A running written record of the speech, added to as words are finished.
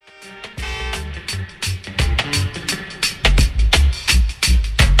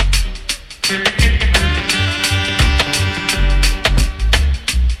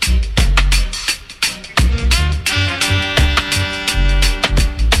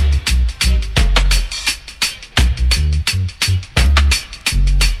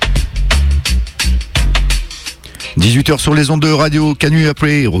18h sur les ondes de radio Canu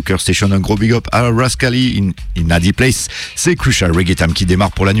après Rocker Station, un gros big up à Rascally in Addy Place. C'est Crucial Reggae Time qui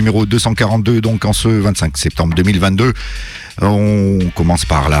démarre pour la numéro 242, donc en ce 25 septembre 2022. On commence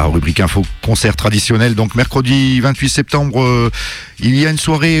par la rubrique info concert traditionnel. Donc mercredi 28 septembre, il y a une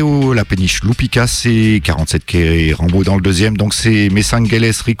soirée au La Péniche Lupica, c'est 47 quai Rambo dans le deuxième. Donc c'est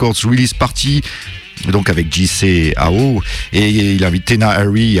Mesangeles Records Release Party. Donc avec JC AO, et il invite Tena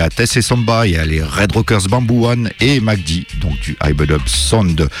Harry, à Tess et Samba, il y a les Red Rockers Bamboo One et MacD, donc du Hybrid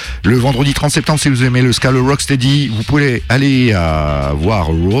Sound. Le vendredi 30 septembre, si vous aimez le ska, le rocksteady, vous pouvez aller voir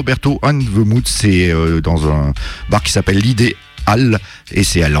Roberto on the Mood, c'est dans un bar qui s'appelle l'Idéal, et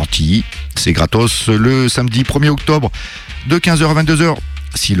c'est à l'Antilly, c'est gratos le samedi 1er octobre de 15h à 22h.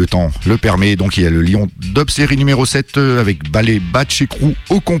 Si le temps le permet. Donc il y a le Lyon Dub série numéro 7 avec Ballet Batch et Crew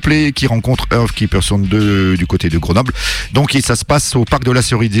au complet qui rencontre Earthkeeper Sound du côté de Grenoble. Donc ça se passe au parc de la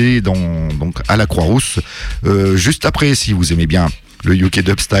Cerisée, donc à la Croix-Rousse. Juste après, si vous aimez bien le UK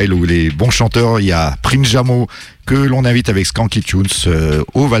Dub Style ou les bons chanteurs, il y a Prince Jamo que l'on invite avec Skanky Tunes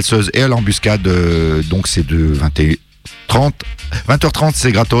aux valseuses et à l'embuscade. Donc c'est de 20h30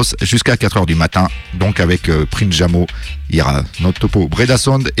 c'est gratos jusqu'à 4h du matin. Donc avec Prince Jamo, il y aura notre topo Breda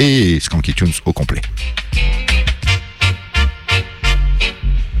Sound et Skanky Tunes au complet.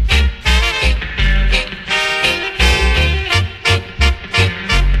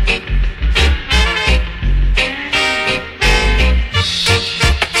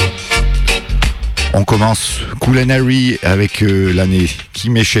 On commence Cool and Harry avec l'année qui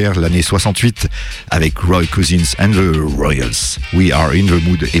m'est chère, l'année 68, avec Roy Cousins and the Royals. We Are in the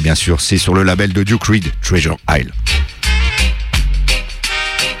Mood, et bien sûr c'est sur le label de Duke Reid, Treasure Isle.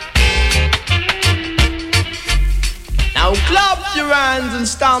 Now clap your hands and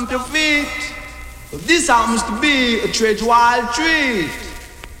stamp your feet. This happens to be a Treasure Isle treat.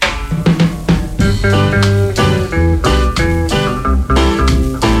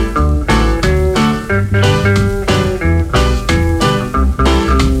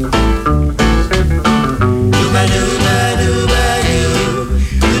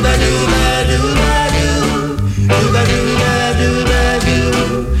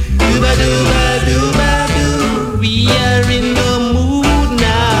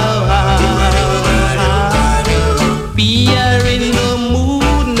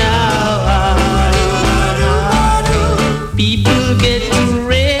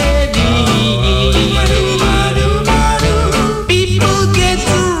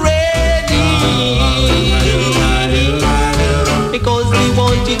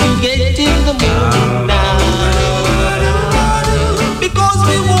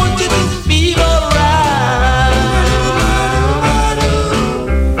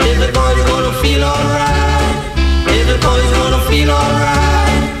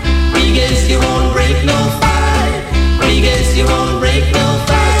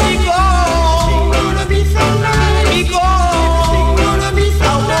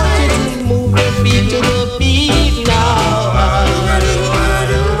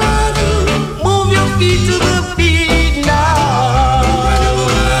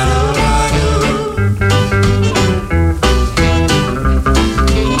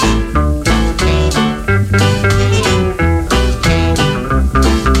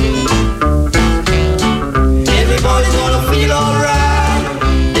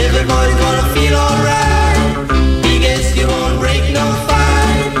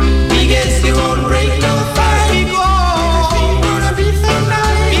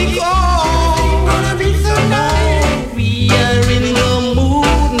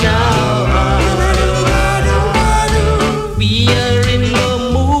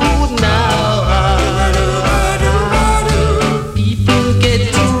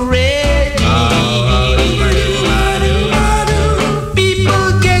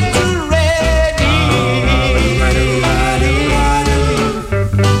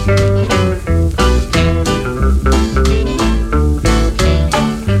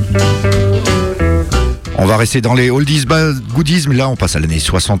 C'est dans les oldies goodies, mais là on passe à l'année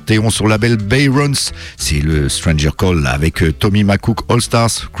 71 sur le label Bay Runs. C'est le Stranger Call avec Tommy McCook All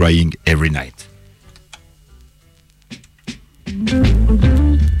Stars, Crying Every Night.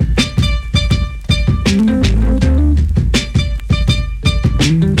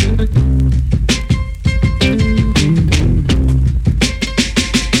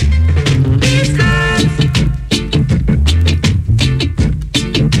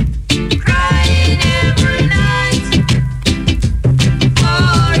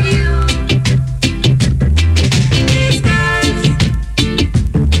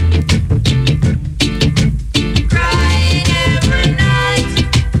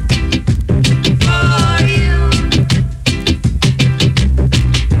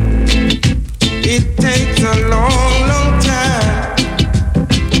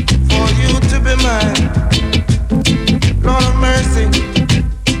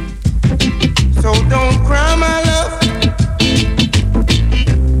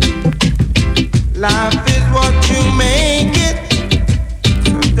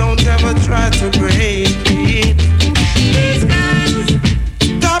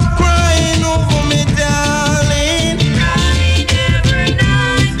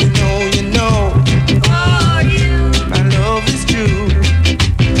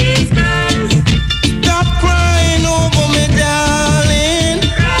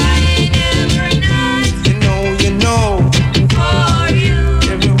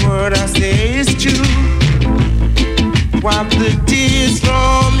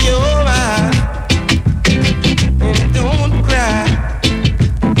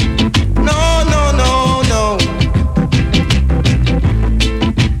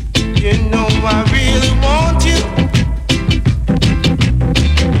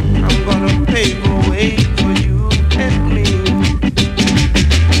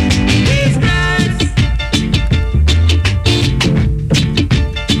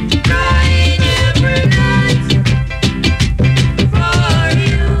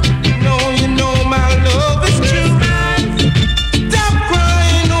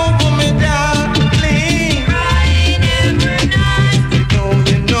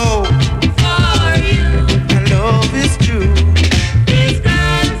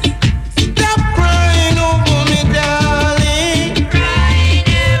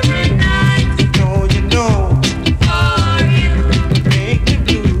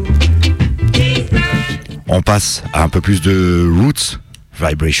 passe à un peu plus de roots.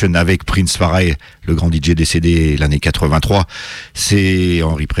 Vibration avec Prince Farai, le grand DJ décédé l'année 83. C'est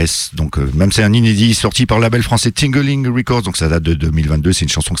Henry Press, donc même c'est un inédit sorti par le label français Tingling Records, donc ça date de 2022. C'est une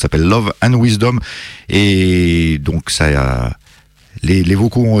chanson qui s'appelle Love and Wisdom, et donc ça les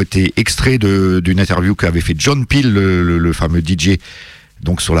vocaux ont été extraits d'une interview qu'avait fait John Peel, le fameux DJ,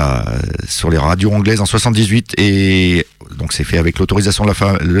 donc sur les radios anglaises en 78, et donc c'est fait avec l'autorisation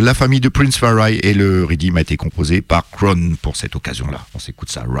de la famille de Prince Farai, et le rhythm a été composé par Kron pour cette occasion-là. On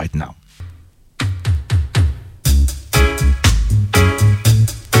s'écoute ça right now.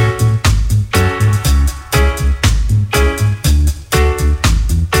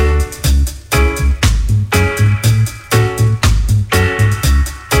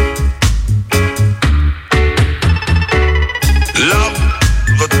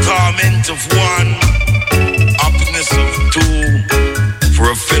 Of one, happiness of two,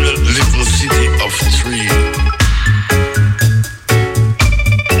 for a fellow little city of three.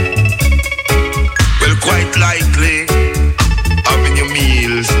 Well, quite likely, having your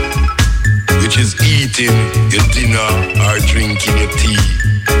meals, which is eating your dinner or drinking your tea,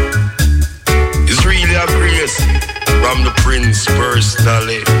 is really a grace from the Prince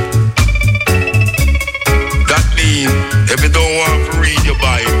personally. That means if you don't want to read your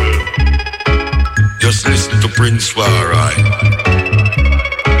Bible, just listen to Prince Farai.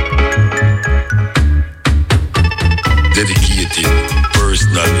 Dedicated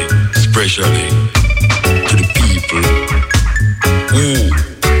personally, especially to the people who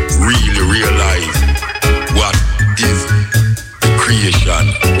really realize what is the creation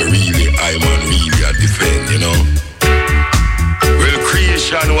really I'm on really a defend, you know. Well,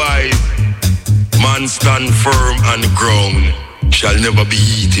 creation-wise, man stand firm on the ground, shall never be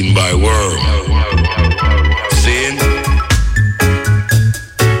eaten by worm. Saying,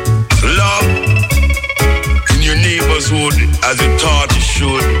 love in your neighborhood as you thought you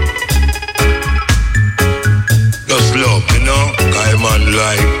should. Just love, you know, I man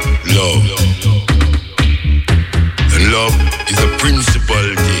like love. And love is a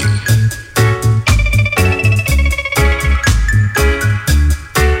principal thing.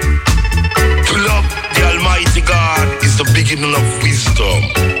 To love the Almighty God is the beginning of wisdom.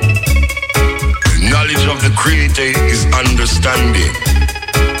 The knowledge of the Creator is understanding.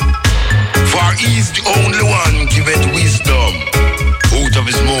 For He is the only one giveth wisdom. Out of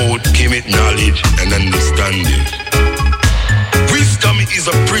His mouth came it knowledge and understanding. Wisdom is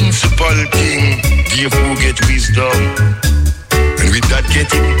a principal thing, therefore get wisdom. And with that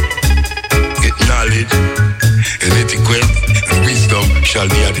get knowledge and etiquette, and wisdom shall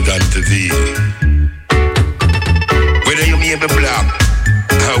be added unto thee. Whether you may be black,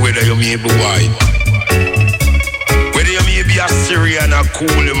 or whether you may be white, whether you may be a Syrian, a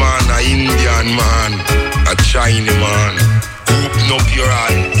Kooli man, a Indian man, a Chinese man, open up your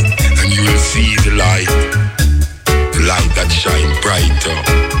eyes and you will see the light that shine brighter,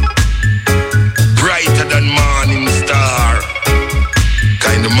 brighter than morning star,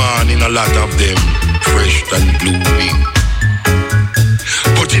 kind of morning a lot of them, fresh and blooming.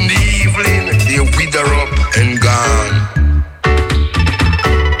 But in the evening, they wither up and gone.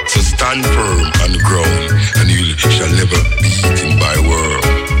 So stand firm on the ground, and you shall never be eaten by worm.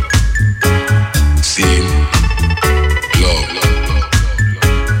 Sing, love.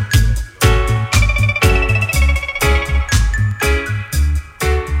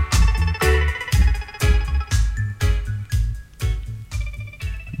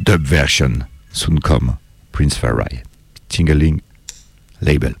 Dub version, soon come, Prince Farai, Tingling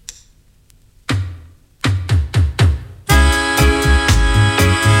label.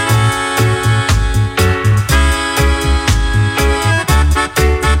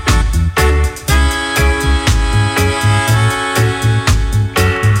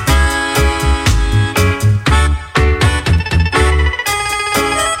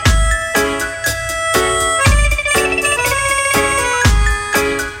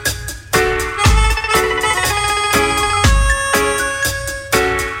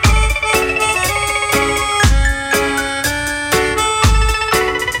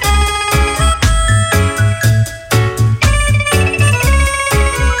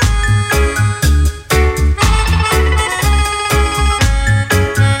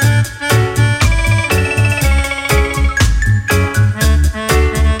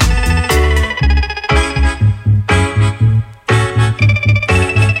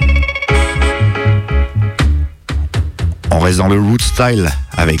 Dans le root style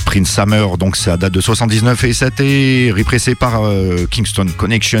avec Prince Summer, donc ça date de 79 et ça a été repressé par Kingston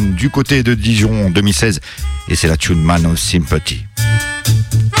Connection du côté de Dijon en 2016, et c'est la tune Man of Sympathy.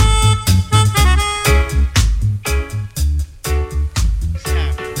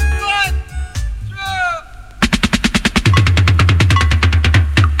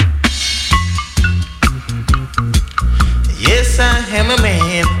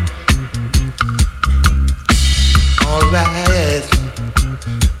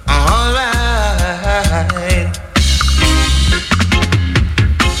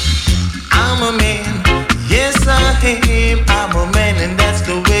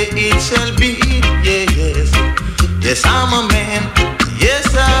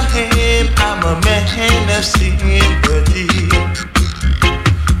 I'm a man of sympathy.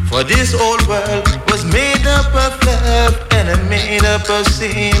 For this old world was made up of love and it made up of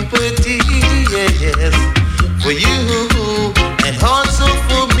sympathy, yes. For you and also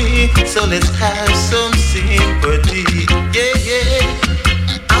for me, so let's have some sympathy, yeah, yeah.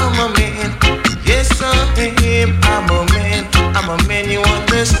 I'm a man, yes I am, I'm a man, you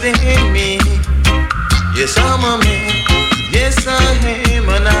understand me. Yes, I'm a man, yes I am,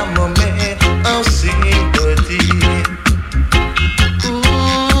 and I'm a man of sympathy.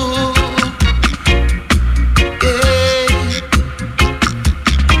 Ooh, yeah,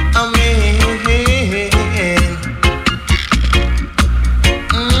 a man.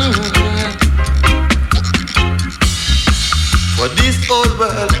 For this old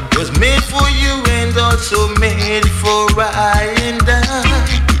world was made for you and also made for I and I.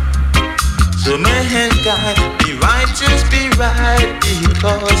 So mankind, be righteous, be right,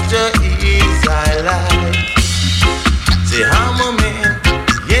 because Jah is our life. Say I'm a man,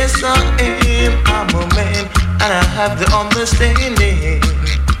 yes I am, I'm a man, and I have the understanding.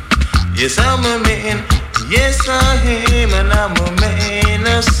 Yes I'm a man, yes I am, and I'm a man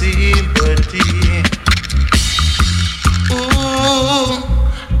of sympathy. Ooh,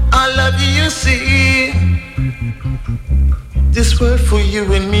 I love you, you see. This word for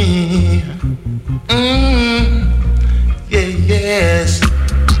you and me. Yeah, yes.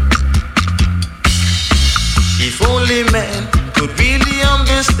 If only man could really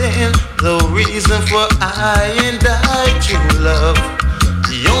understand the reason for I and I true love.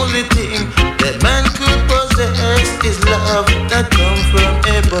 The only thing that man could possess is love that comes from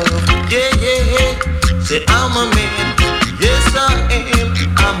above. Yeah, yeah, yeah. Say I'm a man, yes I am,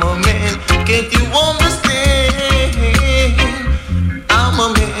 I'm a man. Can't you understand? I'm a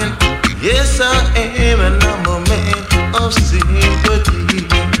man, yes I am, and I'm a man of sympathy.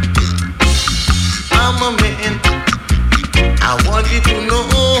 I'm a man, I want you to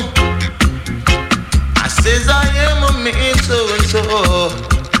know. I says I am a man so and so.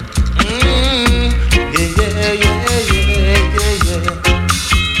 Yeah, yeah, yeah, yeah, yeah, yeah.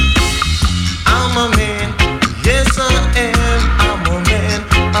 I'm a man, yes I am, I'm a man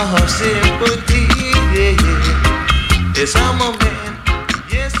of sympathy. Yeah, yeah. Yes, I'm a man.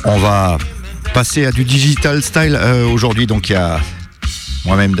 On va passer à du digital style aujourd'hui, donc il y a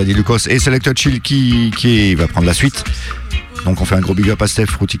moi-même, Daddy Lucas et Selected Chill qui va prendre la suite. Donc on fait un gros big up à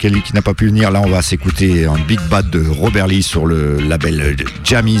Steph Ruticali qui n'a pas pu venir. Là on va s'écouter un Big Bad de Robert Lee sur le label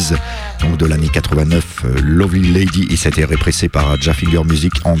Jammies, donc de l'année 89, Lovely Lady, et c'était répressé par Jaffinger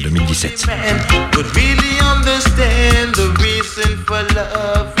Music en 2017.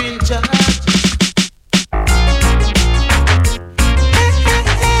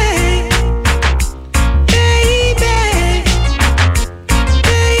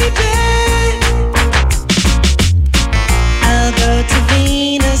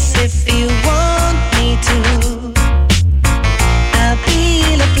 If you want me to, I'll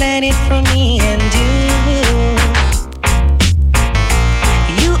build a planet for me and you.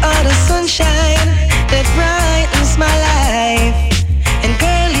 You are the sunshine that brightens my life, and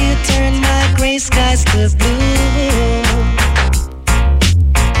girl, you turn my gray skies to blue.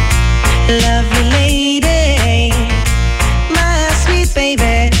 Lovely lady, my sweet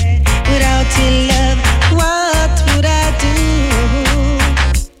baby, without your love, what would I do?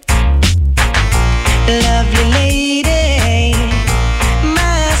 Lovely lady,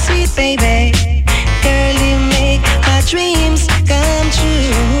 my sweet baby, girl, you make my dreams come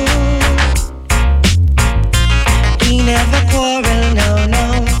true. We never quarrel, no,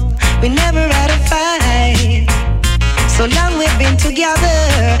 no, we never had a fight. So long we've been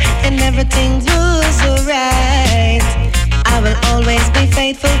together and everything was alright. I will always be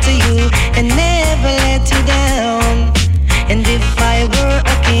faithful to you and never let you down. And if I were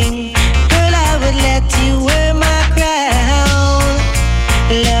a king, let you wear my crown.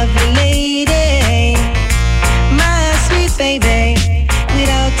 Lovely lady, my sweet baby,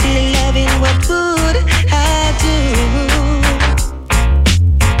 without your loving, what would I do?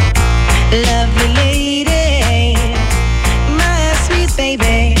 Lovely lady, my sweet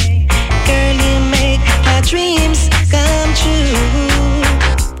baby, girl, you make my dreams come true.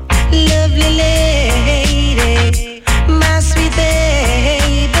 Lovely lady,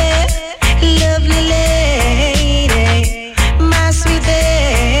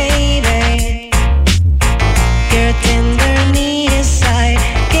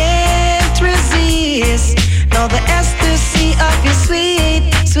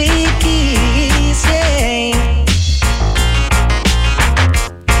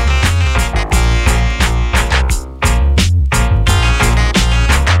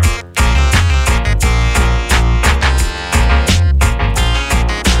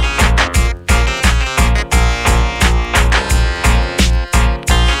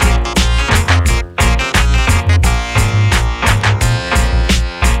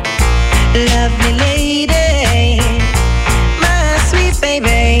 lovely lady, my sweet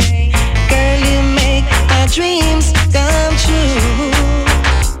baby. Girl, you make my dreams come true.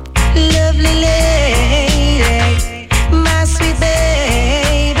 Lovely lady, my sweet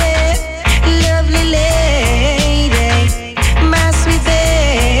baby. Lovely lady, my sweet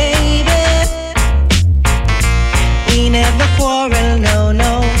baby. We never quarrel, no,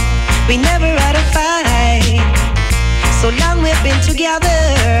 no. We never had a fight. So long we've been together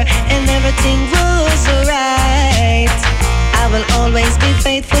and everything was alright. I will always be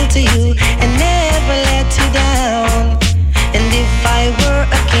faithful to you and never let you down. And if I were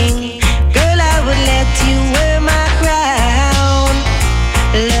a king, girl, I would let you wear my crown.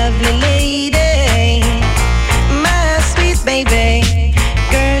 Lovely lady, my sweet baby.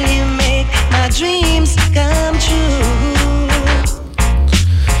 Girl, you make my dreams come true.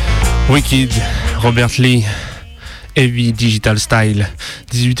 Wicked, Robert Lee, Heavy Digital Style.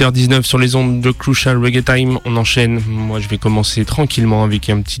 18h19 sur les ondes de Crucial Reggae Time. On enchaîne. Moi, je vais commencer tranquillement avec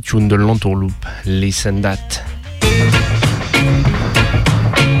un petit tune de l'entourloupe. Listen that.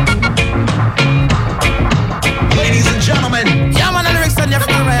 Ladies and gentlemen, yeah man, lyrics on your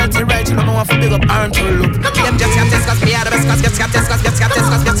phone, royalty right, you know I want to big up Entourloupe. Them just got this, cause me out of this, cause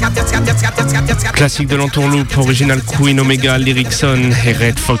Classique de l'entourloupe, original Queen Omega, Lyricson et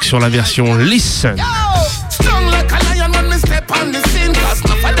Red Fox sur la version Listen. Strong like a lion when me step on the scene, cause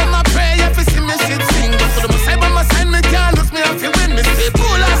enough of them a pray if you see me shit sing. But to them side when my sign me can't lose me if you win me stay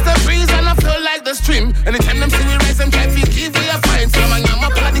cool as the breeze and I feel like the stream. Anytime them see me rise, them try to keep we a fine. So man, I'm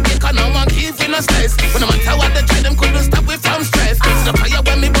up on the cake and no one keep in a slice. When no matter what they try, them couldn't stop me from strife. See the fire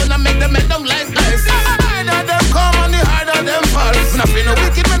when me burn and make them head down like ice. The harder them come and the harder them fall. When I feel no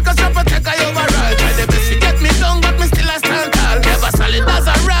wicked man, cause I'm protect I overall. Try the best to get me down, but me still a stand tall. Never solid as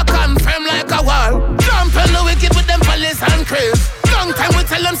a rock and firm like a wall. Jumping the wicked with them police and craze. Long time we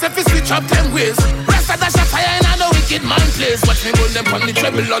tell them say fi switch up them ways. Rest of dash a fire in a the wicked man place. Watch me gun them on the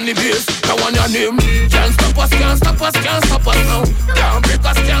treble on the bass. Now on your name. Can't stop us, can't stop us, can't stop us now. Can't break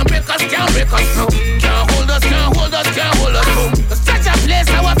us, can't break us, can't break us now. Can't hold us, can't hold us, can't hold us now. Stretch a place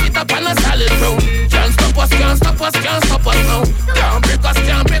our feet up on a solid ground. Can't stop us, can't stop us, can't stop us now. Can't break us,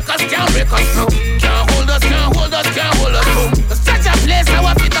 can't break us, can't break us now. Can't hold us, can't hold us, can't hold us now. Stretch a place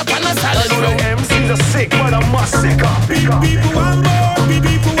our feet up on a solid ground. MCs are sick, but I must sick up. People want more,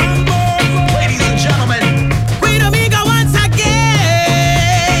 people want more. Ladies and gentlemen, Queen Omega once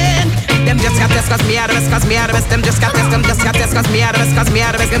again. Them just got this cause me out of this, cause me out of this. Them just got this, them just got this cause me out of this, cause me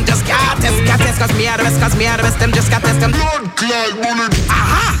out of this. Them just got this cause me out of this, cause me out of this. Them just got this, them.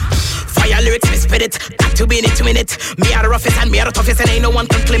 Aha! Fire lyrics, me spit it. Back to minute to minute. Me are the roughest and me are the toughest, and ain't no one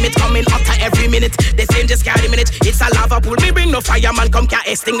can claim it. Coming hotter every minute. The same just carry minute. It's a lava pool. Me bring no fireman, come can't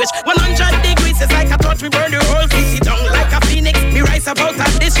extinguish. 100 degrees is like a torch. We burn the whole city down like a phoenix. Me rise about a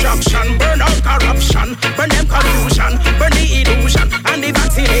destruction. Burn out corruption. Burn them confusion. Burn the illusion and the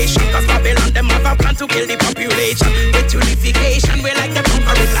vaccination. Cause Babylon them have a plan to kill the population. With unification, we like the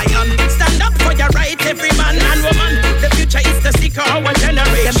conquering lion. Stand up for your rights, every man and woman. The future is the seeker, our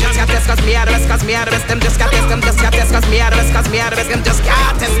generation. Them just got this cause me out of this, cause me out of this. Them just got this, them just got this cause me out of this, cause me out of this. Them just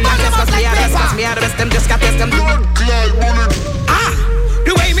got this, cause me out of this, cause me out of this. Them just got this, them. Ah,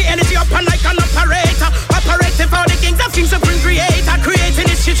 the way me energy up and like an operator. Operating for the kings of kings, supreme creator. Creating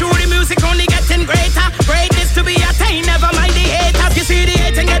history through the music, only getting greater. Greatness to be attained, never mind the haters. You see the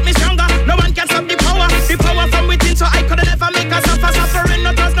hating get me stronger. No one can stop the power from within. So I could never make us suffer, suffering,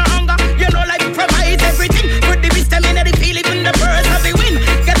 no trust, no hunger. You know life provides everything. Put the wisdom in the feel, even the birds of the wind.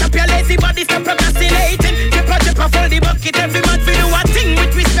 Get up your lazy body, stop procrastinating. Chip a full the bucket, every man fi do a thing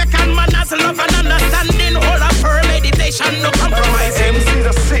with respect and manners, love and understanding. Hold up for meditation, no compromise. MCs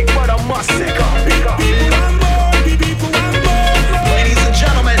are sick, but I must sick up. People want more, people want more. Ladies and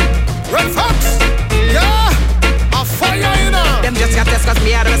gentlemen, Red Fox, yeah, a fire in her. Them just got this cause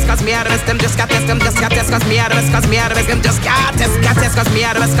me out of this, cause me out of this. Them just got this, them just got this cause me out of this, cause me out of this. Them just got this cause me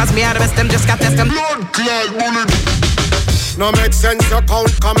out of this, cause me out of this. Them just got this, them. Blood clot bullet. No make sense you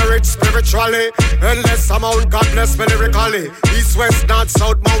count, come rich spiritually. Endless amount, God bless me lyrically. East, west, north,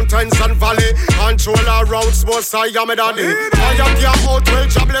 south, mountains and valley. Control our routes, most I am a daddy. I am your out, well,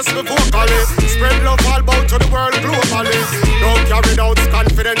 God bless me vocally. Spread love all about to the world globally. Don't carry doubts,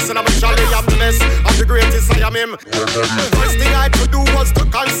 confidence and I'm a jolly. I'm the best, I'm the greatest, I am him. First thing I had to do was to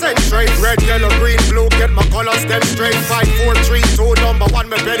concentrate. Red, yellow, green, blue, get my colors them straight. 5, 4, 3, 2, number 1,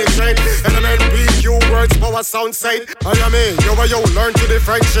 me penetrate. Element, PQ, words, power, sound, sight. I am me. You learn to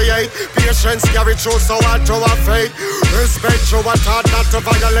differentiate. Patience carry through so hard to have faith. Respect you what hard not to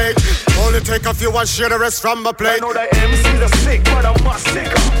violate. Only take a few and share the rest from my plate. I know that MCs are sick, but I must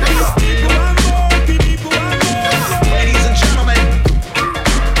sick up. People want more, people want more. Ladies and gentlemen,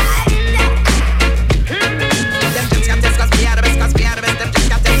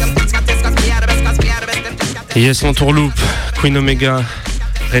 Yes, l'entourloupe, Queen Omega,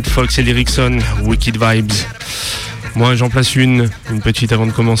 Red Fox et Lyrickson, Wicked Vibes. Moi j'en place une petite avant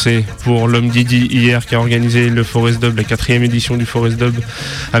de commencer, pour l'homme Didi hier qui a organisé le Forest Dub, la 4e édition du Forest Dub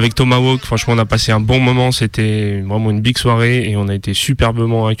avec Tomahawk. Franchement on a passé un bon moment, c'était vraiment une big soirée et on a été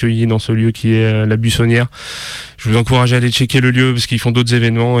superbement accueillis dans ce lieu qui est la Buissonnière. Je vous encourage à aller checker le lieu parce qu'ils font d'autres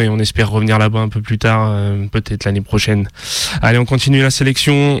événements et on espère revenir là-bas un peu plus tard, peut-être l'année prochaine. Allez, on continue la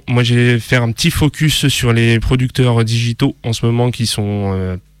sélection. Moi je vais faire un petit focus sur les producteurs digitaux en ce moment qui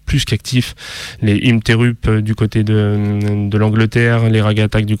sont plus qu'actifs, les Imterup du côté de l'Angleterre, les Rag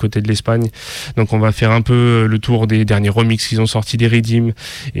Attack du côté de l'Espagne. Donc on va faire un peu le tour des derniers remixes qu'ils ont sortis des Redeem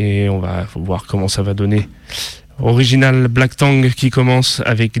et on va voir comment ça va donner. Original Black Tongue qui commence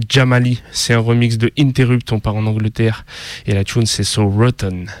avec Jamali, c'est un remix de Interrupt, on part en Angleterre et la tune c'est So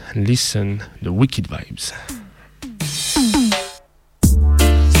Rotten. Listen, the Wicked Vibes.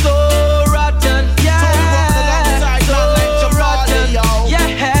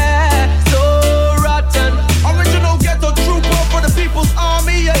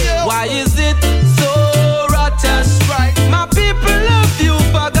 Why is it so rotten? Right. My people love you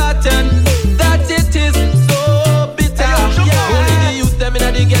forgotten. That it is so bitter. Only the youth them in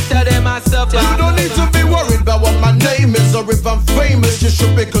the ghetto them I suffer. You don't need to be worried about what my name is or if I'm famous. You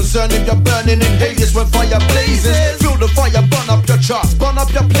should be concerned if you're burning in Hades when fire blazes. Feel the fire, burn up your charts, burn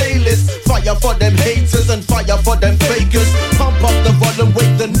up your playlist. Fire for them haters and fire for them fakers. Pump up the volume,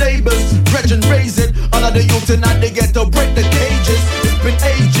 wake the neighbors. Brethren raise it. All of the youth in the ghetto break the cages. Been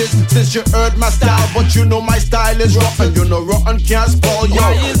ages since you heard my style, but you know my style is rotten. You know rotten can't spoil you.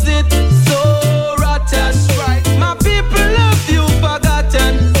 Why is it so rotten? Right. My people love you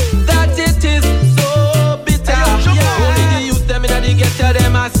forgotten. That it is so bitter. Only the youth them in the ghetto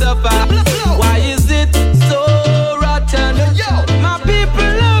them I suffer. Why is it so rotten? My people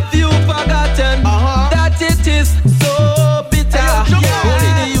love you forgotten. That it is so bitter.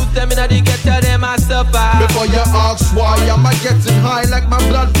 Only the youth them in the ghetto them I suffer. Before you ask why am I getting high like my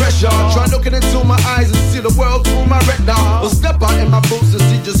blood pressure, try looking into my eyes and see the world through my retina. Or step out in my boots and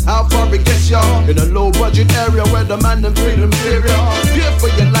see just how far it gets ya. In a low budget area where the man them feel inferior. Fear for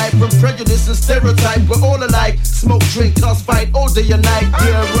your life from prejudice and stereotype. We're all alike, smoke, drink, cause fight all day and night.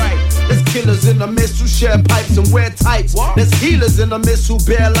 Yeah right, there's killers in the mist who share pipes and wear tights. There's healers in the mist who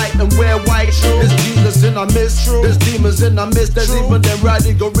bear light and wear white. There's Jesus in the mist, there's demons in the mist. There's even them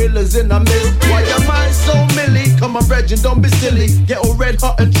riding gorillas in the mist. Why am I so milly? Come on, Reggie, don't be silly. Get all red,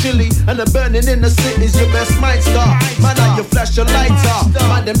 hot and chilly. And the burning in the city's your best might star. Man, now you flash your lights up.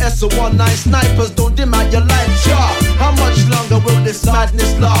 Man, them SO-19 snipers don't dim out your light sharp. How much longer will this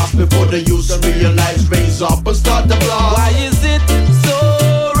madness last before the user realize, raise up and start the blast? Why is it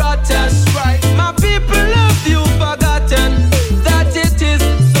so rotten? Right. My people love you forgotten. That it is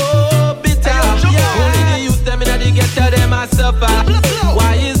so bitter. Only the youth them in the ghetto them I suffer.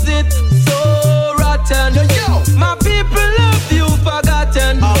 Why is it so rotten? My people love you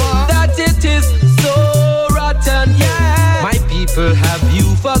forgotten. That it is so rotten. My people have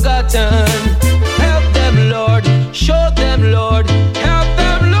you forgotten. Help them, Lord. Show them, Lord. Help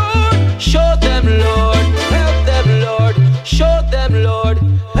them, Lord. Show them, Lord. Help them, Lord. Show them, Lord.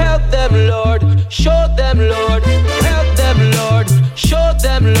 Help them, Lord. Show them, Lord. Help them, Lord. Show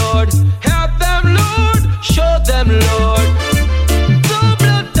them, Lord. Help them, Lord. Show them, Lord. The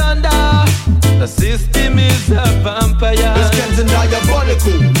blood thunder. The system is a vampire. It's getting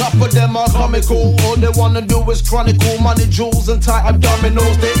diabolical. Enough of them are comical. All they wanna do is chronicle money, jewels, and tight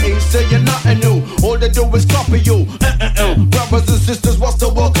abdominals. They ain't saying nothing new. All they do is copy you. Brothers and sisters, what's the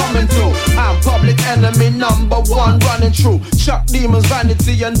world coming to? I'm public enemy #1 running true. Chuck demons,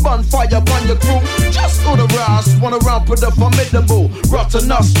 vanity, and bonfire on your crew. Just go to rise, wanna run for the formidable. Rotten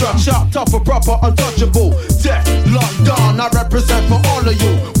Nostra, chopped up a proper untouchable. Death, London, I represent for all of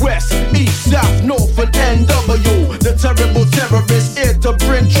you. West, East, South, North, and NW. The terrible terrorists here to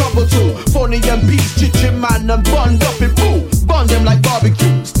bring trouble to. Phony and beast, chichi man, and bund up in boo. Bun them like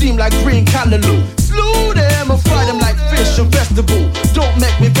barbecue, steam like green callaloo. Slew them and fry them like fish and vegetable. Don't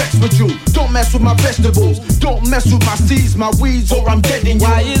make me vex with you, don't mess with my vegetables. Don't mess with my seeds, my weeds, or I'm dead in you.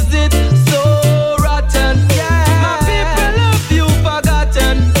 Why is it so rotten? My people love you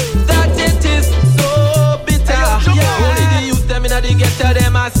forgotten. That it is so bitter. Only the youth them in the ghetto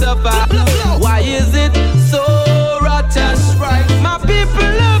them I suffer. Why is it so rotten? My people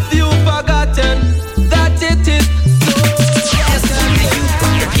love you forgotten. That it is so rotten.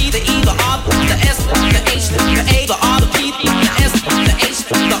 The P, the E, the R, the S, the H, the A, the R, the P, the S, the H,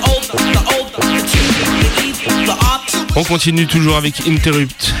 the O, the Q, the E, the R. On continue toujours avec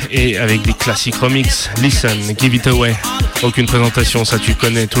Interrupt et avec des classiques remix. Listen, Give It Away. Aucune présentation, ça tu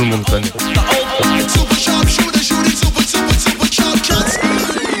connais, tout le monde connaît. The O, the Super Sharp Shooter.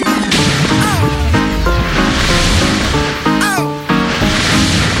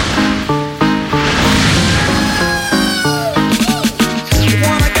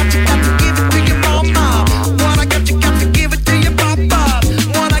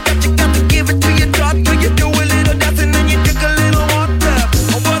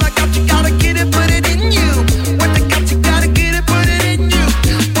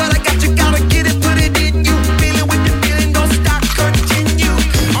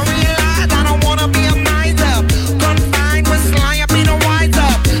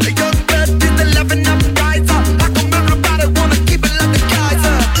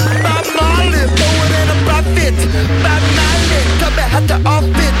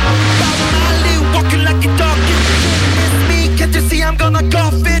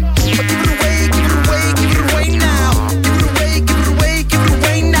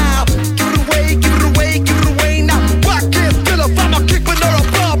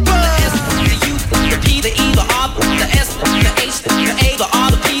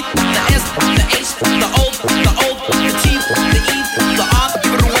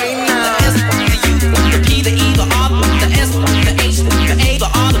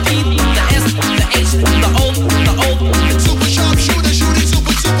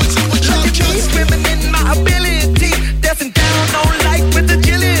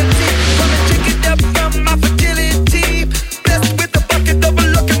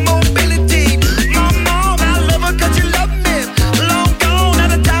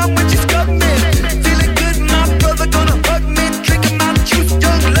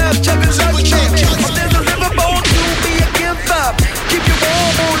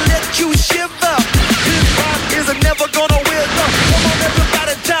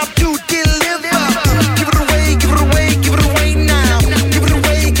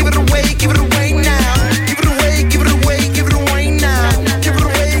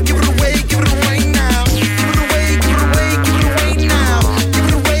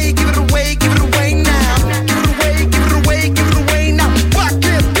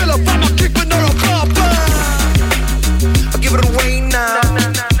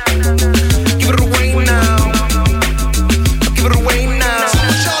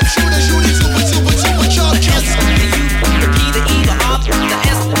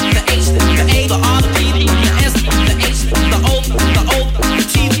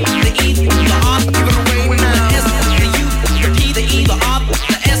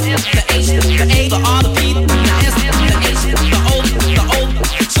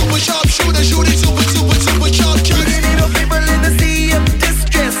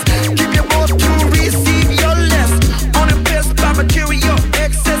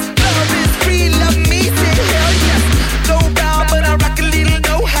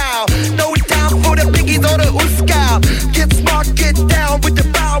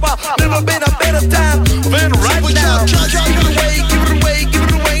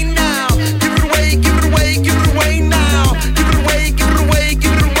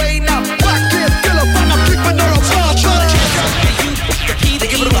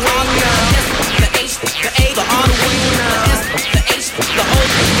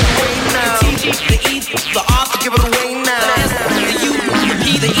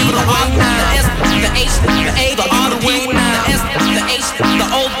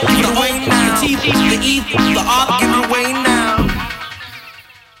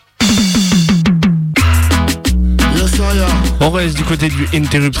 On reste du côté du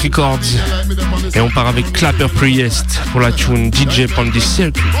Interrupt Records et on part avec Clapper Priest pour la tune DJ on the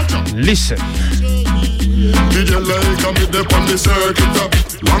Circuit. Listen. DJ like I'm up on the circuit.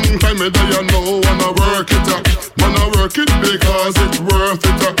 Long time me there you know wanna work it. Man I work it because it's worth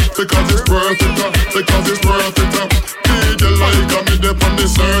it. Because it's worth it. Because it's worth it. DJ like I'm up on the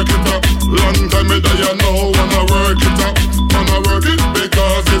circuit. Long time me there you know wanna work it. Man I work it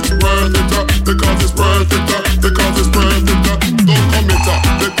because it's worth it. Because it's worth it. Because it's worth it. Don't commit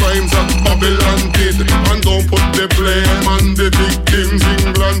the crimes that Babylon did, and don't put the blame on the victims.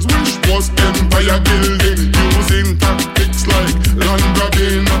 England's wish was empire building, using tactics like land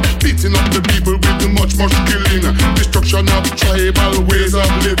grabbing, beating up the people with much killing, destruction of tribal ways of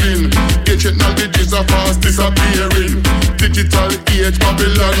living. Ancient knowledges are fast disappearing. Digital age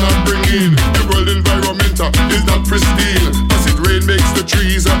Babylon are bringing. The world environment is not pristine. Acid rain makes the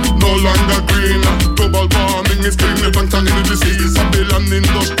trees no longer green. Global warming is killing the plankton in the disease. Babylon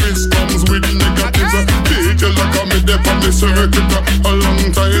industries comes with negatives. DJ like I'm in there on the circuit. A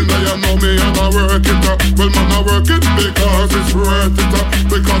long time now you know me and I work it. Well man I work it because it's worth it.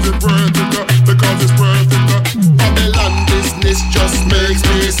 Because it's worth it. Because it's worth it. Babylon business just makes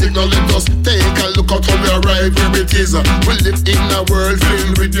me signal. Let us take a look at how we arrive where it is. We live in a world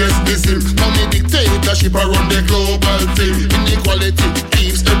filled with despotism. Money dictatorship around the global thing. Inequality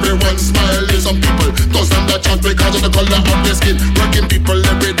keeps everyone smiling. Some people doesn't chance because of the color of their skin. Working people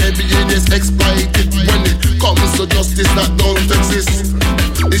every day being exploited. When it comes to justice that don't exist,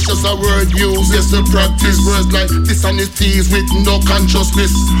 it's just a word used, yes, to practice words like dishonesties with no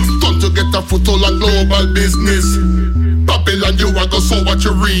consciousness. Done to get a foothold on global business. Babylon, you are go so what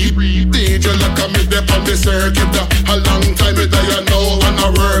you read. DJ like I'm there on the circuit. A long time it you know when I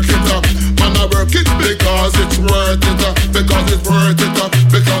work it. Man I work it because it's worth it. Because it's worth it.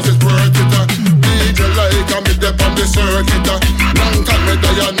 Because it's worth it. DJ like I'm there on the circuit. Long time it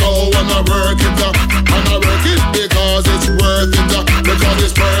you know when I work it. Man I work it because it's worth it. Because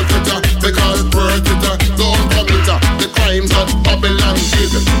it's worth it. Because it's worth it. Don't commit the crimes that Babylon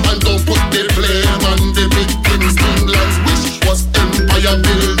did, and don't put the blame on the victims. England's wish was empire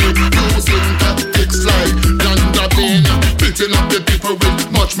building, using tactics like land grabbing, beating up the people with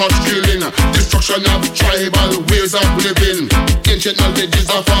much killing, destruction of tribal ways of living. Ancient knowledges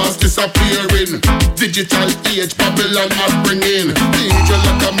are fast disappearing. Digital age Babylon are bringing. DJ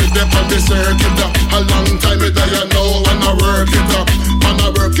like I'm with them on the circuit. A long time it you know when I work it. And I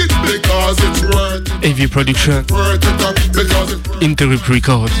work it because it's worth it. AV Production, Worth it because it's worth it. Interrupt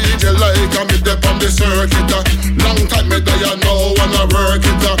Records. DJ like I'm with them on the circuit. Long time it you know when I work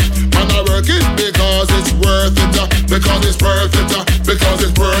it. And I work it because it's worth it. Because it's worth it. Because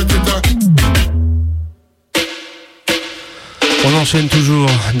it's worth it. On enchaîne toujours,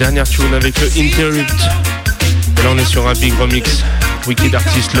 dernière tune avec le Interrupt. Et là on est sur un big remix. Wicked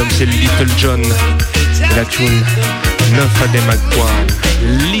Artist, l'homme c'est Little John. Et la tune, 9 à des McQuan.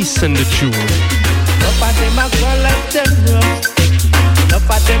 Listen the tune.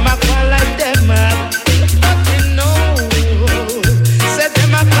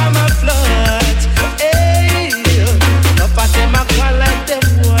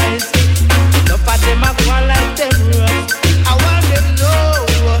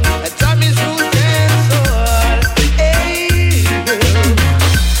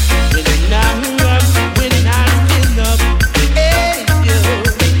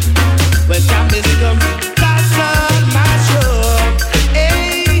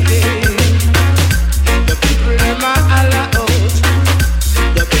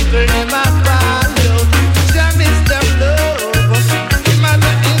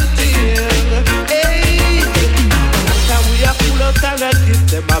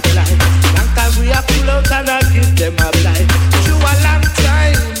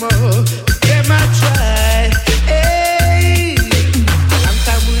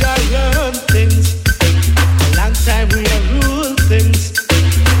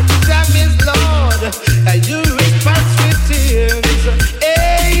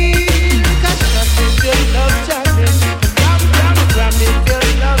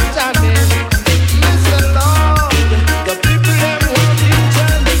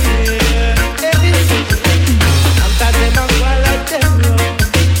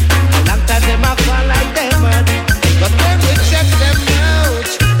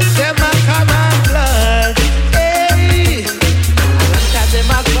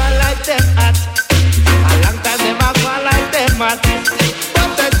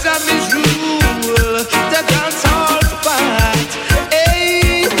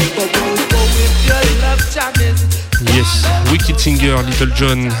 Masked Singer, Little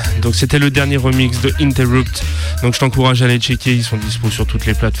John. Donc c'était le dernier remix de Interrupt. Donc je t'encourage à aller checker, ils sont dispo sur toutes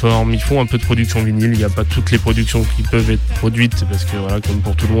les plateformes. Ils font un peu de production vinyle, il n'y a pas toutes les productions qui peuvent être produites parce que voilà, comme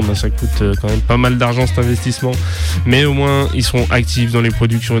pour tout le monde, ça coûte quand même pas mal d'argent cet investissement. Mais au moins ils sont actifs dans les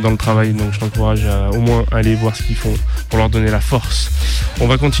productions et dans le travail. Donc je t'encourage à au moins aller voir ce qu'ils font pour leur donner la force. On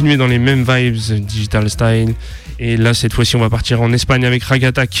va continuer dans les mêmes vibes, digital style. Et là, cette fois-ci, on va partir en Espagne avec Rag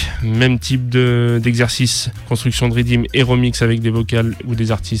Attack. Même type d'exercice, construction de rhythm et remix avec des vocals ou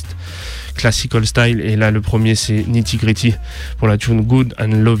des artistes classical style. Et là, le premier, c'est Nitty Gritty pour la tune Good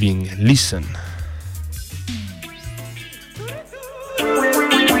and Loving. Listen.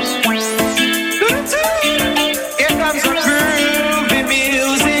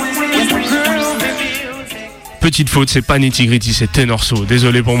 Petite faute, c'est pas Nitty Gritty, c'est Tenorso.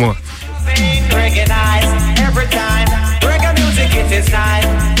 Désolé pour moi. Every time, reggae music it is nice,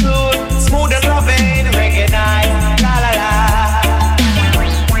 good, smooth and loving, reggae nice, la la la.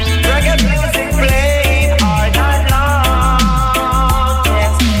 Reggae music played all night long,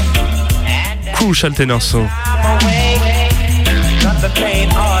 yes. Crucial Tenorso. I'm awake, not the pain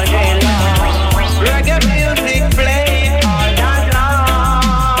all day long. Reggae music played all night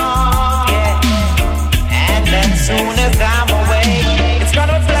long, yeah. And then soon as I'm awake, it's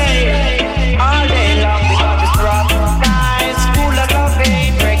gonna play all day long.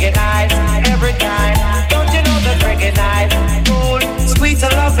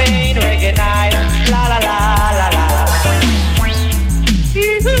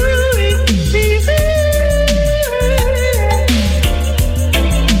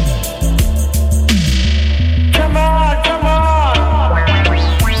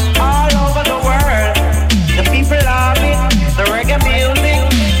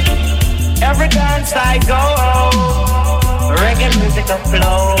 I go, reggae music a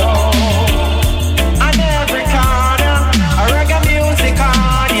flow. On every corner, reggae music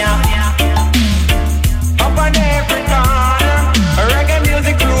on ya. Up on every corner, reggae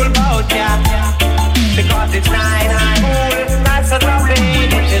music rule about ya. Because it's nice, cool, nice and lovely,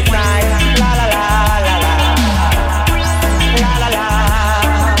 it is nice. La la la la la, la la la,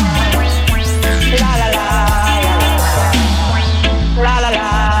 la la la, la la la.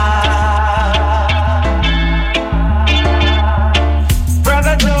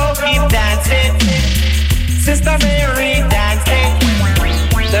 Sister Mary dancing,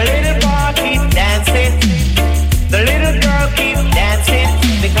 the little boy keep dancing, the little girl keep dancing,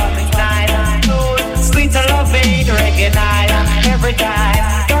 because it's nice, good, sweet and loving, reggae night, every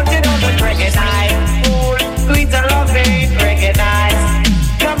time, don't you know that reggae night, good, sweet and loving, reggae night,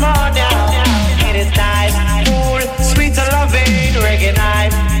 come on now, it is nice, good, sweet and loving, reggae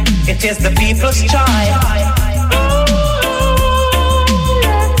night, it is the people's choice.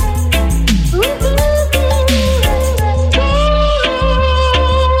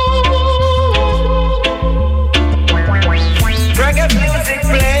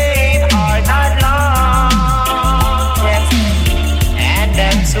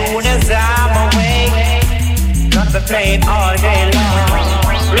 Playing all day long,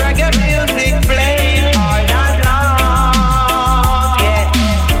 reggae music playing all night long, yeah.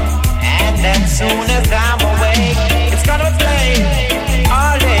 And then soon as I'm awake, it's gonna play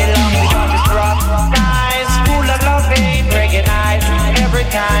all day long because it's rock, nice, full of loving, reggae night, every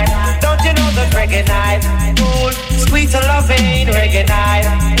time. Don't you know that reggae night, cool, sweet and loving, reggae night,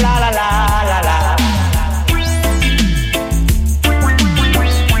 la la la la la.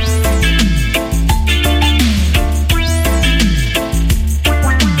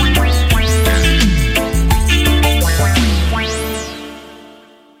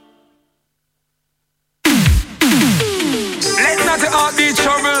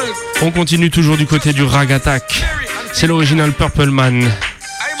 On continue toujours du côté du Rag Attack. C'est l'original Purple Man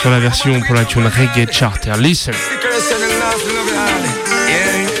sur la version pour la tune Reggae Charter. Listen.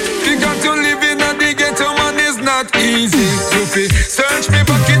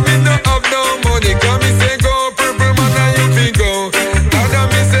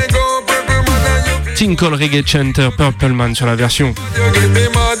 Tinkle Reggae Chanter Purple Man sur la version.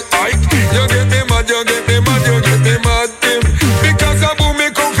 Because I boom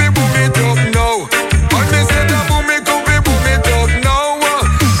it, come fi boom it up now. And me say that boom it, come fi boom it up now.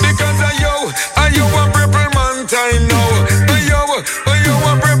 Because are you a purple man time now? Are you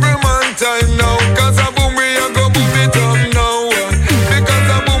a purple man time now? Cause I boom we a go boom it up now. Because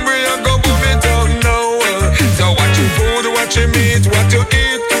I boom we a go boom it up now. So watch your food, watch your meat, what you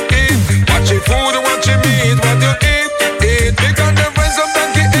eat. Watch your food, watch your meat, what you eat. Because them find some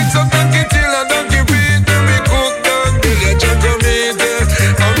donkey eggs, some donkey tail and donkey feet. Then we cook donkey.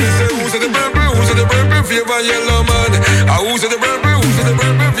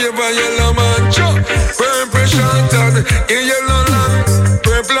 in yellow land.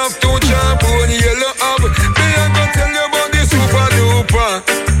 Purple of two jawbone, yellow hub. Me a go tell you about the super duper.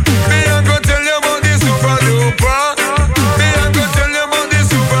 Me a go tell you about the super duper. Me a go tell you about the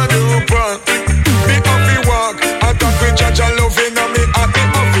super duper. Me happy walk, attack with Jaja loving and me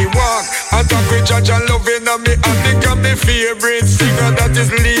happy walk. Attack with Jaja loving and me happy. Cause me favorite singer that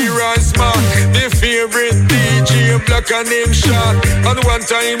is Leroy Smart. Me favorite DJ Black and him shot. And one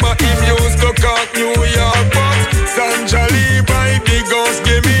time him used to call New York, but Sanja Lee by Big House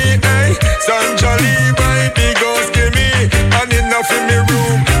give me, hey. Sanja Lee by Big House give me. And enough in me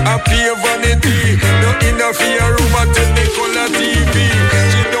room, I pay vanity. No enough in your room, I tell me color TV.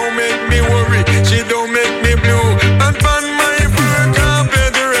 She don't make me worry, she don't make me blue. And pan my work, I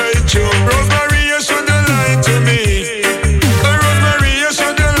better write you. Rosemary, you shouldn't lie to me. Rosemary, you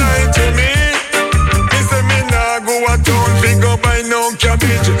shouldn't lie to me. Me say me nah go a town, fi go buy no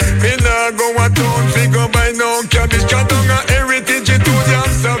cabbage. Me nah go a town, fi go buy no cabbage. Cut down a heritage, it too damn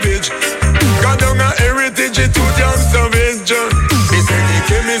savage. Cut down a heritage, it too damn savage. Me say the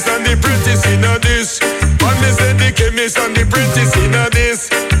chemist and the prettiest inna this. And me say the chemist and the prettiest inna this.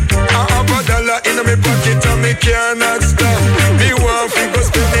 I have a dollar inna me pocket and me cannot stop. Me want fi go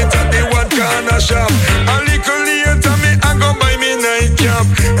spend it at the one corner shop. A little later me I go buy me nightcap.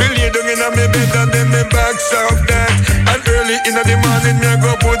 Me lay down inna me bed and then me box off that. And early inna the morning me I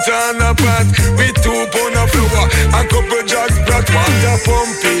go put on a pot. With 2 pound of flour, a couple jars flat water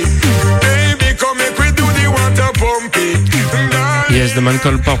pumpy. Baby come make we do the water pumpy. Yes, The Man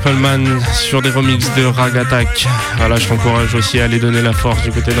Called Purple Man sur des remixes de Rag Attack. Voilà, je t'encourage aussi à aller donner la force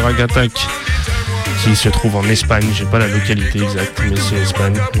du côté de Rag Attack, qui se trouve en Espagne. J'ai pas la localité exacte, mais c'est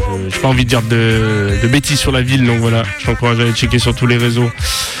Espagne. J'ai pas envie de dire de bêtises sur la ville, donc voilà, je t'encourage à aller checker sur tous les réseaux.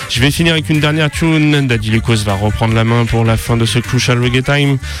 Je vais finir avec une dernière tune. Daddy Lekos va reprendre la main pour la fin de ce Crucial Reggae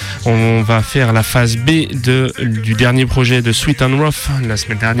Time. On va faire la phase B du dernier projet de Sweet and Rough. La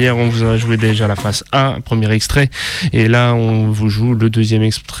semaine dernière, on vous a joué déjà la phase A, premier extrait. Et là, on vous joue le deuxième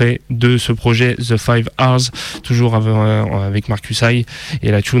extrait de ce projet, The 5 Hours, toujours avec Marcus I.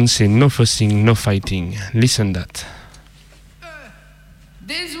 Et la tune, c'est No Fussing, No Fighting. Listen that.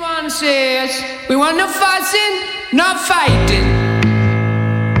 This one says, we want no fussing, no fighting.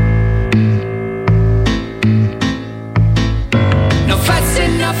 No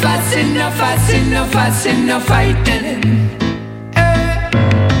fussing, no fussing, no fussing, no fussing, no fighting.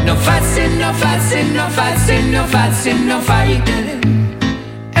 No fussing, no fussing, no fussing, no fussing, no fighting.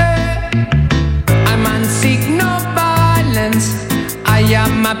 I'm on seek no violence. I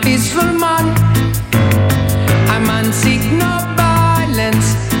am a peaceful man. I'm on seek no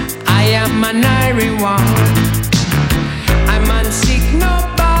violence. I am an irie one. I'm on seek no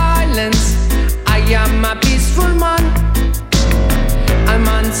violence. I am a peaceful man. I'm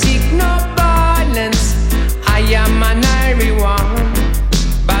on seek no violence. I am an irie one.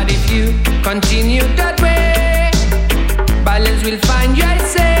 But if you continue that way, violence will find you, I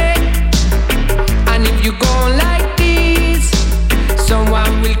say. And if you go like this,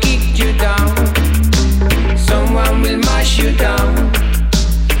 someone will kick you down. Someone will mash you down.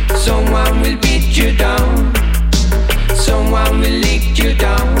 Someone will beat you down. Someone will lick you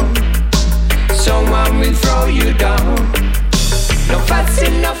down. Someone will throw you down. No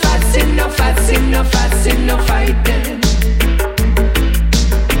fussing, no fussing, no fussing, no fussing, no fighting.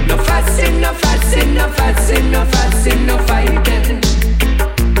 No fussing, no fussing, no fussing, no fussing, no fighting.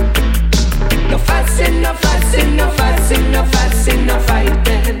 No fussing, no fussing, no fussing, no fussing, no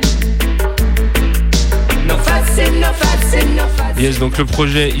fighting. No fussing, no fussing, no fussing. Yes, donc le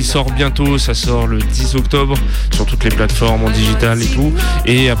projet il sort bientôt, ça sort le 10 octobre sur toutes les plateformes en digital et tout.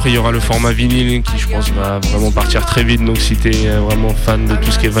 Et après il y aura le format vinyle qui je pense va vraiment partir très vite. Donc si t'es vraiment fan de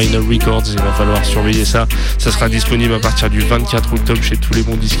tout ce qui est vinyl records, il va falloir surveiller ça. Ça sera disponible à partir du 24 octobre chez tous les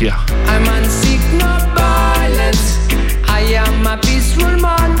bons disquaires. I'm on seek no violence. I am a peaceful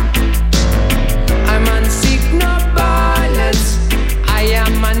man. I'm on seek no violence. I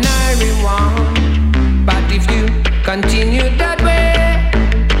am an irie one. But if you continue that way,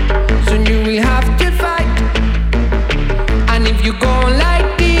 soon you will have to fight. And if you go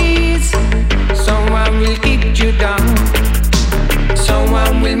like this, someone will kick you down.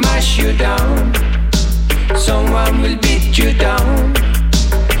 Someone will mash you down. Someone will beat you down.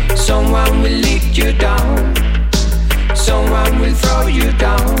 Someone will lick you down. Someone will throw you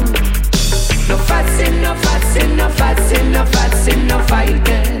down. No fussing, no fussing, no fussing, no fussing, no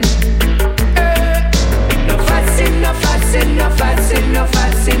fighting.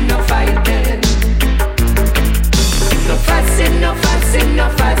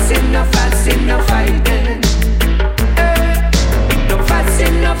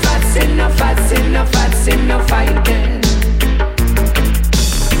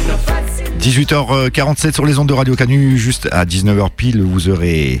 18h47 sur les ondes de Radio Canu. Juste à 19h pile, vous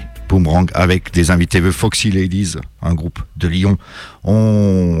aurez Boomerang avec des invités The Foxy Ladies, un groupe de Lyon.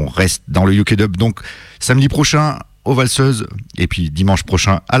 On reste dans le UK Dub. Donc samedi prochain aux Valseuses et puis dimanche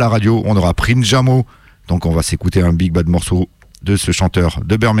prochain à la radio, on aura Prince Jamo. Donc on va s'écouter un big bad morceau de ce chanteur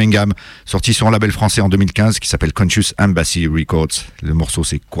de Birmingham, sorti sur un label français en 2015 qui s'appelle Conscious Embassy Records. Le morceau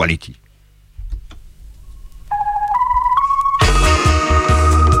c'est Quality.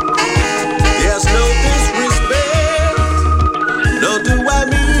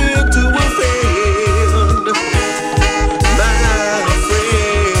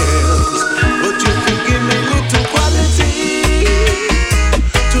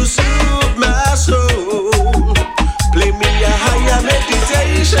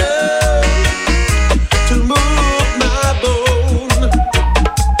 To move my bone.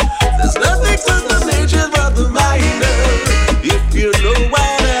 There's nothing to the major but the minor, if you know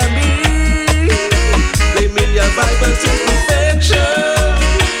what I mean. Play me a Bible to perfection,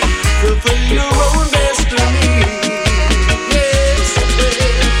 fulfill your own destiny. Yes,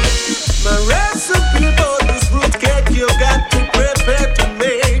 my recipe for this fruitcake, you got to prepare to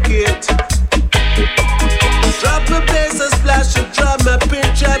make it. Drop a bass, a splash, a drum, a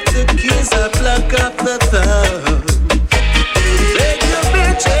pinch at the keys, a pluck up the thumb. Make your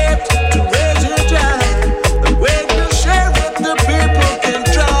bitch hit to raise your jive. And when you share it, the people can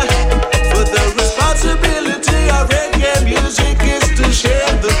try. For the responsibility of reggae music is to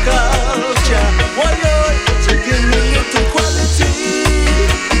share the culture. Why, so give me little quality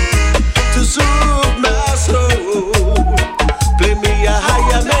to soothe my soul. Play me a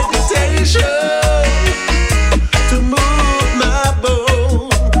higher meditation.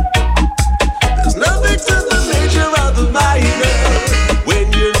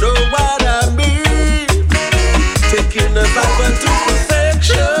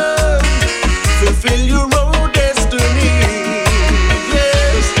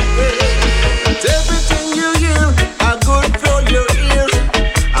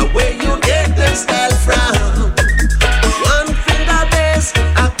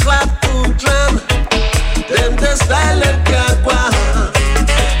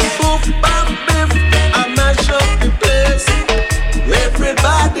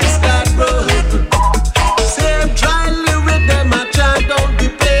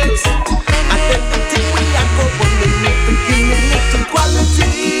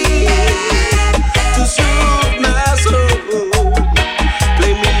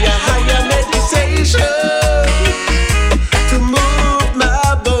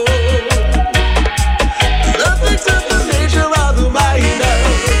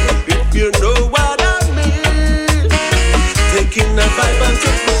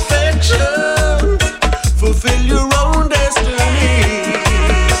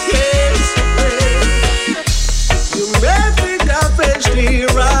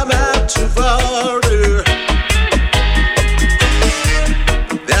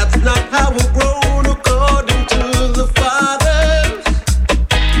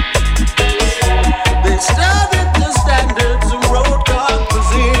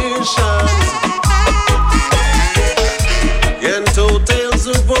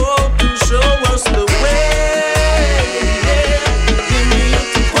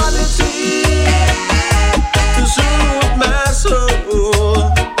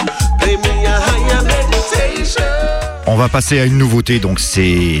 On va passer à une nouveauté, donc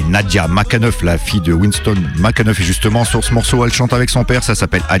c'est Nadia McAnuff, la fille de Winston McAnuff, et justement sur ce morceau elle chante avec son père, ça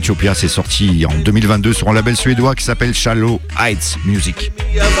s'appelle Ethiopia, c'est sorti en 2022 sur un label suédois qui s'appelle Shallow Heights Music.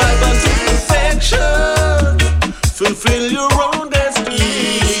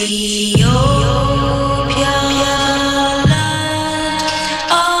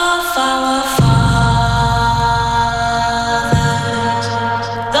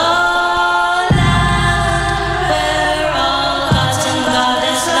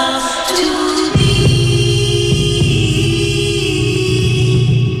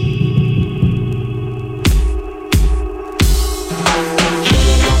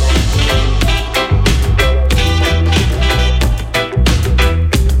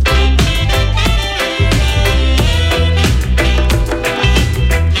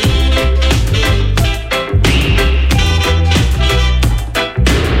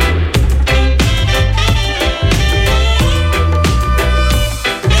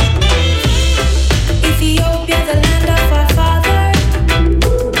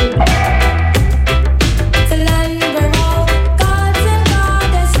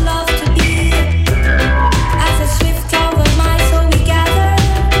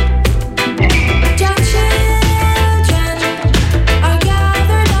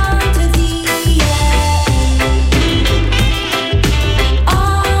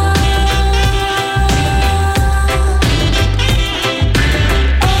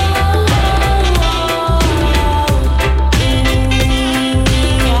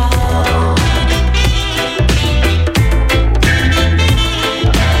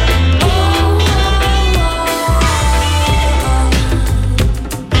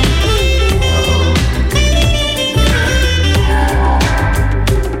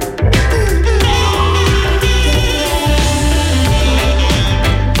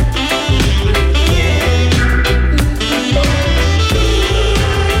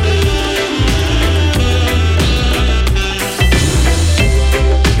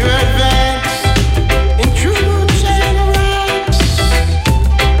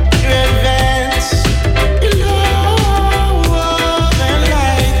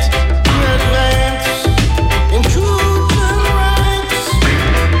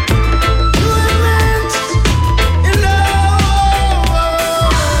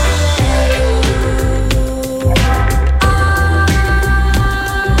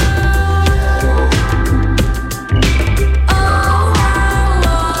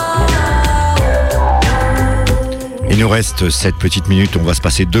 nous reste 7 petites minutes, on va se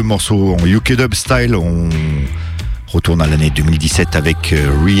passer 2 morceaux en UK Dub style. On retourne à l'année 2017 avec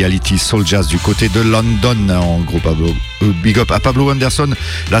Reality Soul Jazz du côté de London, en gros big up à Pablo Anderson.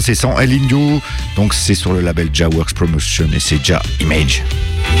 Là c'est sans El Indio, donc c'est sur le label Jah Works Promotion et c'est Jah Image.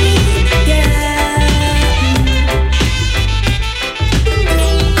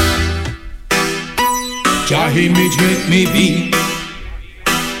 Jah image make me be,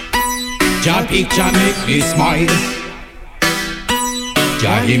 Jah picture make me smile,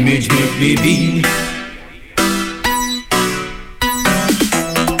 Jah image make me be.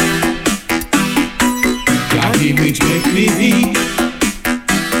 Jah image make me be,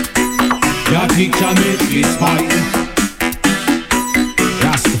 Jah picture make me smile.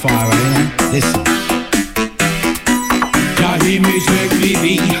 Rastafari, listen. Jah image make me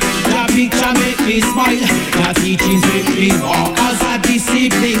be, Jah picture make me smile. Jah teachings make me walk as a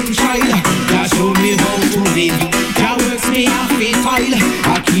disciplined child. Jah show me how to live, Jah works me a fit tile.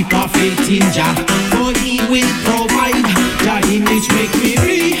 I keep a faith in Jah, for He will provide. Jah image make me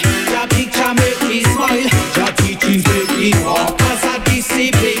be, Jah picture make me smile. Jah teachings make me walk as a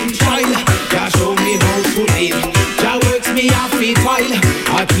disciplined child. Jah show me how to live, Jah works me a fit tile.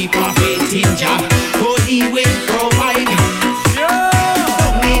 I keep a faith in Jah, for He will provide.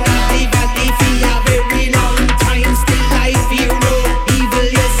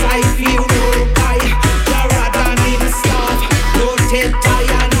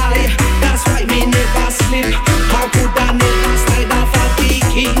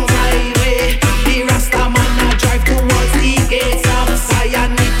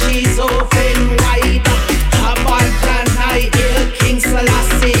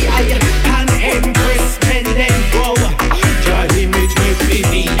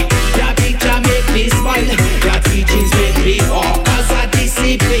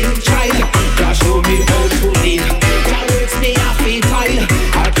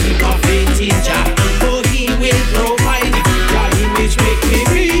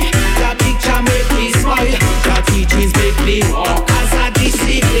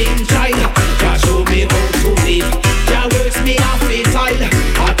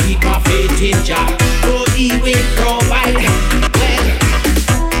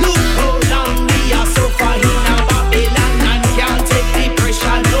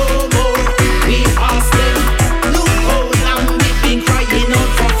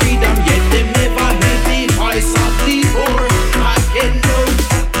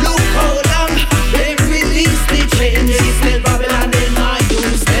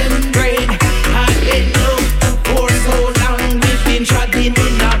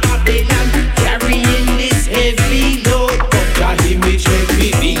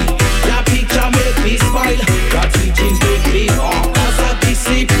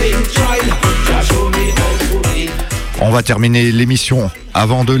 On va terminer l'émission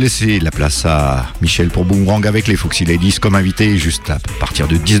avant de laisser la place à Michel pour Boomerang avec les Foxy Ladies comme invité juste à partir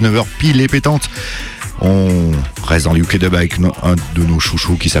de 19h pile et pétante. On reste dans le UK Dub avec un de nos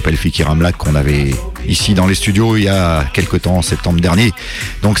chouchous qui s'appelle Fikir Amlak qu'on avait ici dans les studios il y a quelques temps, en septembre dernier.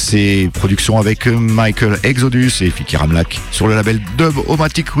 Donc c'est production avec Michael Exodus et Fikir Amlak sur le label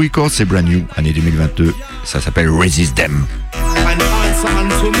Dub-O-Matic Records, c'est brand new, année 2022, ça s'appelle Resist Them.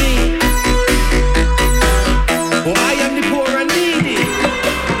 Oh, I am the poor and needy.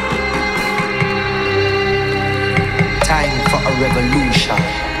 Time for a revolution,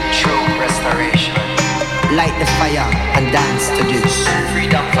 true restoration. Light the fire and dance to this.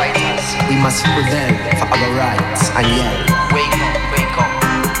 Freedom fighters, we must prevail for our rights and yell. Wake up, wake up.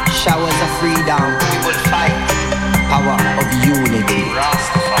 Showers of freedom, we will fight. Power of unity.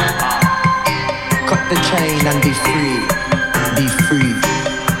 Rastafari. Cut the chain and be free. Be free.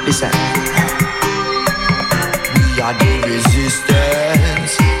 Listen. We are the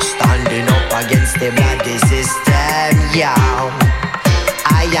resistance, standing up against the bloody system, yeah.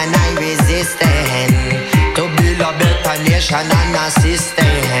 I and I resisting to build a better nation and a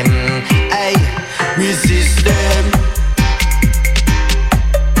system. Hey, resist them,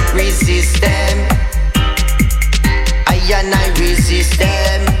 resist them. I and I resist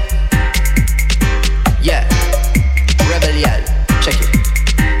them. Yeah, rebellion, check it.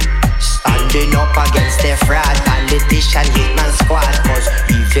 Standing up against the fraud, politician, hitman squad. Cause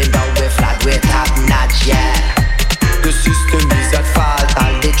even though we're flat, we're top notch, yeah. The system is at fault,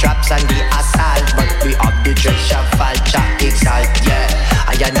 all the traps and the assault. But we have the treasure, vulture, exalt, yeah.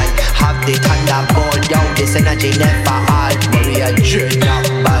 I and I have the thunderbolt, yo. This energy never halt. We are journal,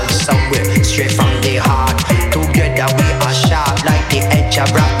 somewhere straight from the heart. Together we are sharp, like the edge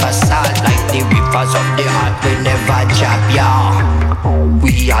of rock basalt. Like the rivers of the heart, we never drop, yeah.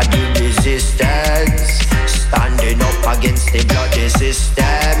 We are the resistance, standing up against the bloody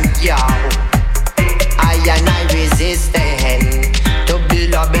system, yo. I and I resisting to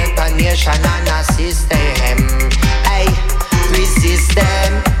build a better nation and a system.